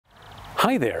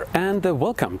Hi there and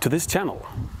welcome to this channel.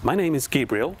 My name is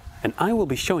Gabriel and I will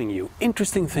be showing you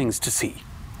interesting things to see.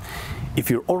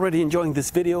 If you're already enjoying this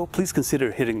video, please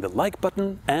consider hitting the like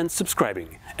button and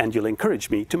subscribing, and you'll encourage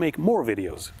me to make more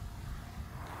videos.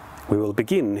 We will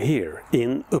begin here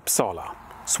in Uppsala,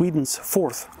 Sweden's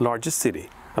fourth largest city,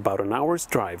 about an hour's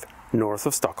drive north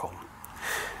of Stockholm.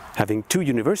 Having two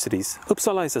universities,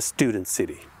 Uppsala is a student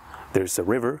city. There's a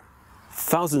river,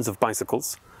 thousands of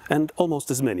bicycles, and almost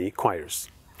as many choirs.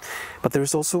 But there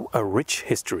is also a rich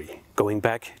history, going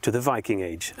back to the Viking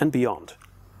Age and beyond,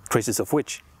 traces of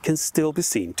which can still be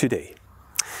seen today.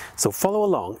 So follow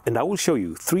along and I will show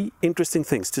you 3 interesting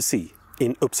things to see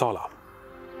in Uppsala.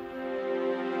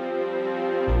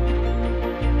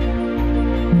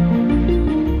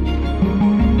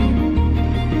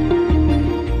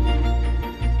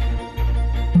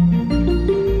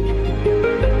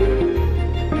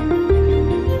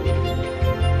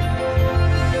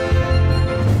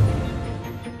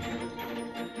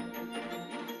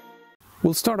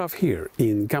 We'll start off here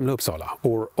in Gamla Uppsala,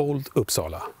 or Old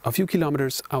Uppsala, a few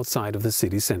kilometers outside of the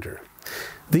city center.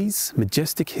 These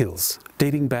majestic hills,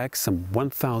 dating back some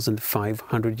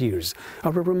 1,500 years,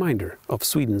 are a reminder of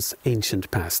Sweden's ancient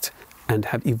past and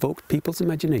have evoked people's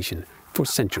imagination for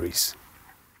centuries.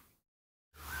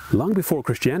 Long before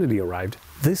Christianity arrived,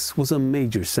 this was a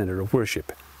major center of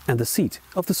worship and the seat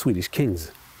of the Swedish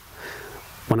kings.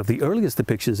 One of the earliest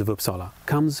depictions of Uppsala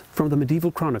comes from the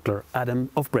medieval chronicler Adam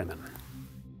of Bremen.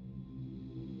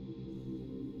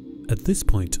 At this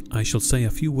point, I shall say a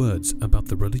few words about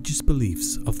the religious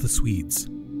beliefs of the Swedes.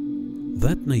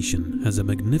 That nation has a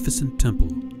magnificent temple,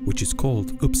 which is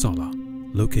called Uppsala,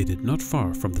 located not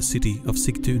far from the city of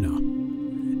Sigtuna.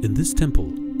 In this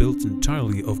temple, built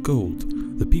entirely of gold,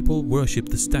 the people worship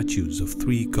the statues of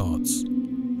 3 gods.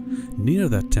 Near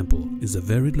that temple is a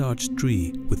very large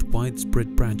tree with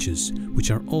widespread branches, which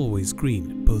are always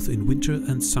green, both in winter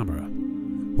and summer.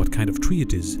 What kind of tree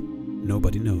it is,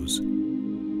 nobody knows.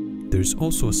 There is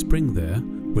also a spring there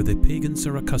where the pagans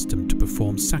are accustomed to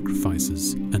perform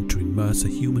sacrifices and to immerse a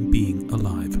human being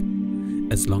alive.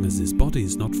 As long as his body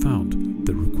is not found,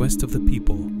 the request of the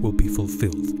people will be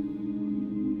fulfilled.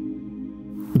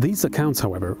 These accounts,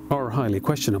 however, are highly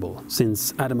questionable,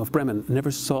 since Adam of Bremen never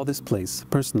saw this place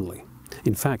personally.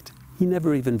 In fact, he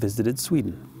never even visited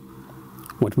Sweden.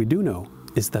 What we do know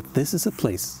is that this is a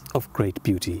place of great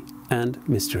beauty and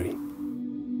mystery.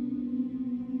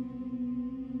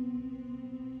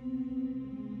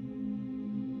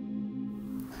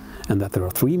 And that there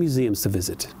are 3 museums to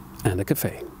visit and a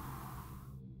cafe.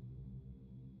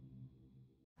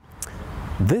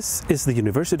 This is the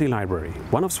University Library,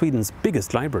 one of Sweden's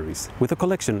biggest libraries, with a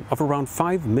collection of around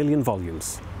 5 million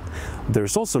volumes.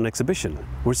 There's also an exhibition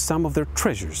where some of their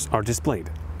treasures are displayed,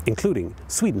 including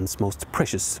Sweden's most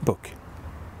precious book.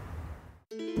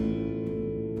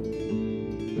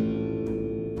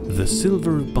 The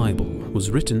Silver Bible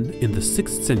was written in the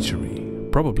 6th century,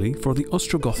 probably for the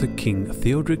Ostrogothic king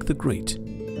Theodoric the Great,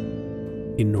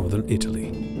 in northern Italy.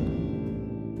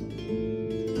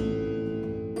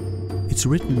 It's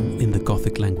written in the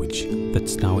Gothic language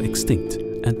that's now extinct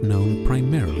and known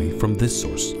primarily from this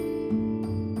source.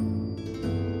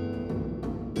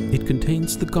 It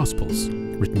contains the Gospels,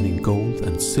 written in gold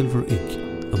and silver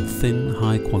ink on thin,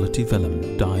 high-quality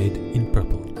vellum dyed in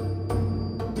purple.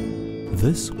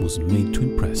 This was made to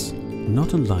impress,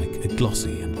 not unlike a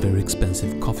glossy and very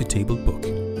expensive coffee table book.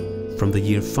 From the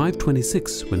year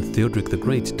 526, when Theodoric the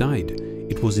Great died,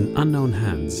 it was in unknown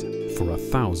hands for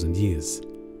 1,000 years.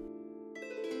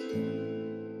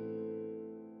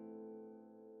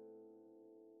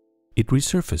 It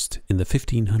resurfaced in the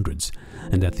 1500s,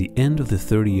 and at the end of the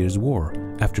 30 Years' War,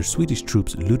 after Swedish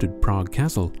troops looted Prague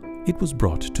Castle, it was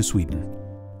brought to Sweden.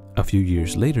 A few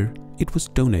years later, it was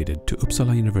donated to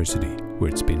Uppsala University,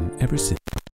 where it's been ever since.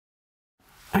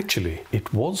 Actually,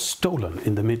 it was stolen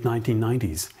in the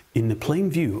mid-1990s in the plain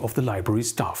view of the library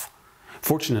staff.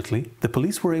 Fortunately, the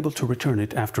police were able to return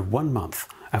it after 1 month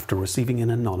after receiving an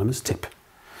anonymous tip.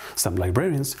 Some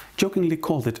librarians jokingly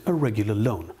called it a regular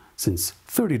loan, since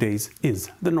 30 days is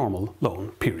the normal loan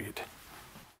period.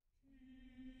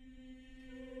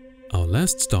 Our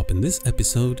last stop in this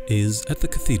episode is at the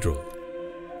Cathedral.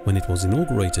 When it was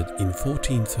inaugurated in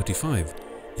 1435,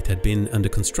 it had been under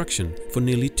construction for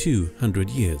nearly 200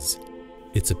 years.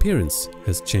 Its appearance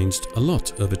has changed a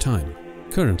lot over time.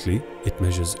 Currently, it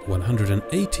measures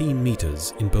 118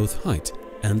 meters in both height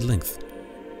and length,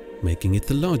 making it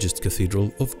the largest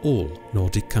cathedral of all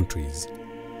Nordic countries.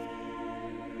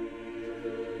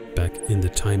 Back in the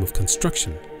time of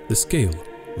construction, the scale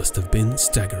must have been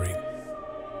staggering.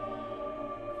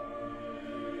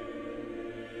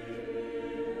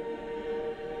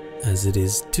 as it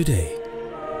is today.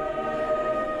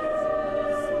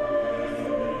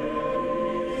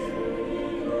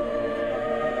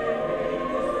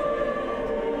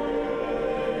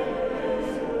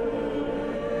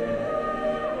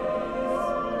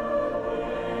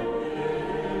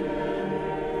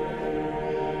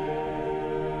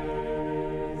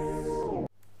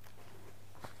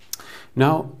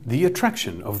 Now, the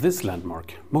attraction of this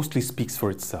landmark mostly speaks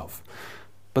for itself,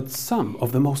 but some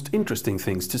of the most interesting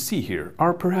things to see here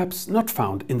are perhaps not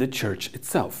found in the church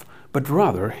itself, but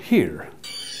rather here,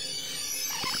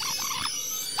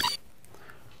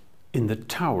 in the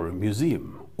Tower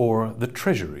Museum, or the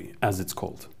Treasury as it's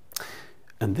called.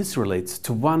 And this relates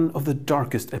to one of the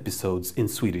darkest episodes in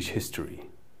Swedish history,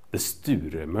 the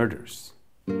Sture murders.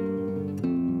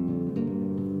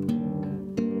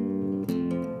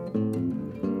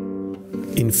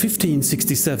 In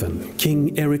 1567,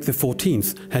 King Erik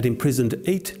XIV had imprisoned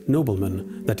 8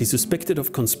 noblemen that he suspected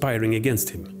of conspiring against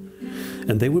him,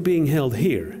 and they were being held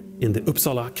here in the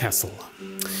Uppsala castle.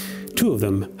 2 of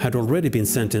them had already been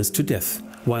sentenced to death,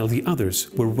 while the others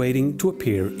were waiting to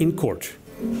appear in court.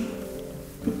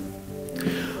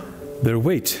 Their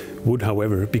wait would,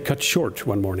 however, be cut short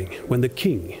one morning when the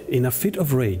king, in a fit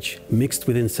of rage mixed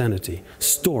with insanity,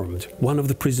 stormed one of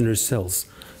the prisoner's cells,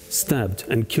 stabbed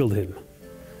and killed him,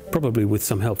 probably with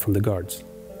some help from the guards.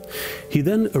 He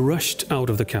then rushed out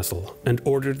of the castle and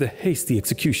ordered the hasty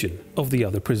execution of the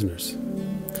other prisoners.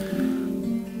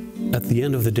 At the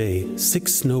end of the day,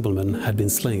 6 noblemen had been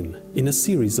slain in a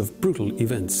series of brutal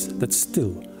events that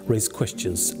still raise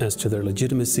questions as to their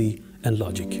legitimacy and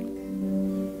logic.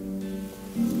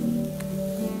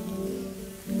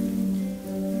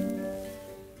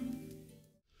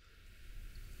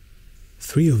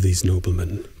 Three of these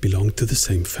noblemen belonged to the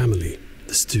same family,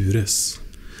 the Stures,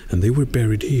 and they were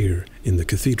buried here in the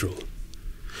cathedral.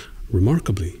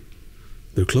 Remarkably,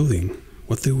 their clothing,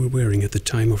 what they were wearing at the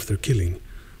time of their killing,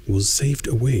 was saved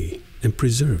away and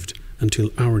preserved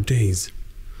until our days.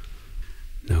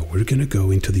 Now we're gonna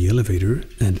go into the elevator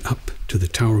and up to the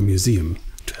Tower Museum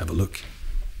to have a look.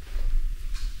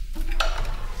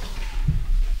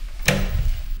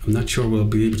 I'm not sure we'll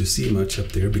be able to see much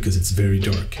up there because it's very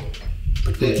dark.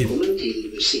 But we'll give...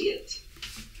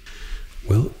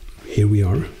 Well, here we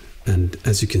are, and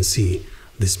as you can see,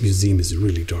 this museum is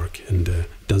really dark and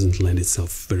doesn't lend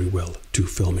itself very well to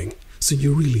filming. So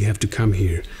you really have to come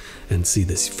here and see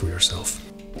this for yourself.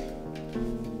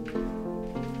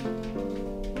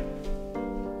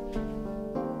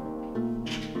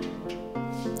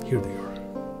 Here they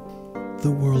are.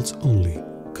 The world's only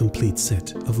complete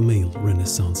set of male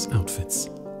Renaissance outfits.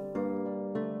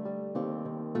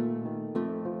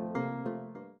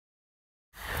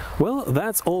 Well,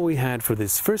 that's all we had for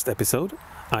this first episode.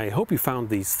 I hope you found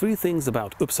these 3 things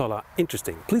about Uppsala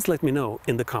interesting. Please let me know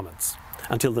in the comments.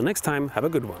 Until the next time, have a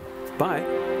good one.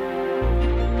 Bye!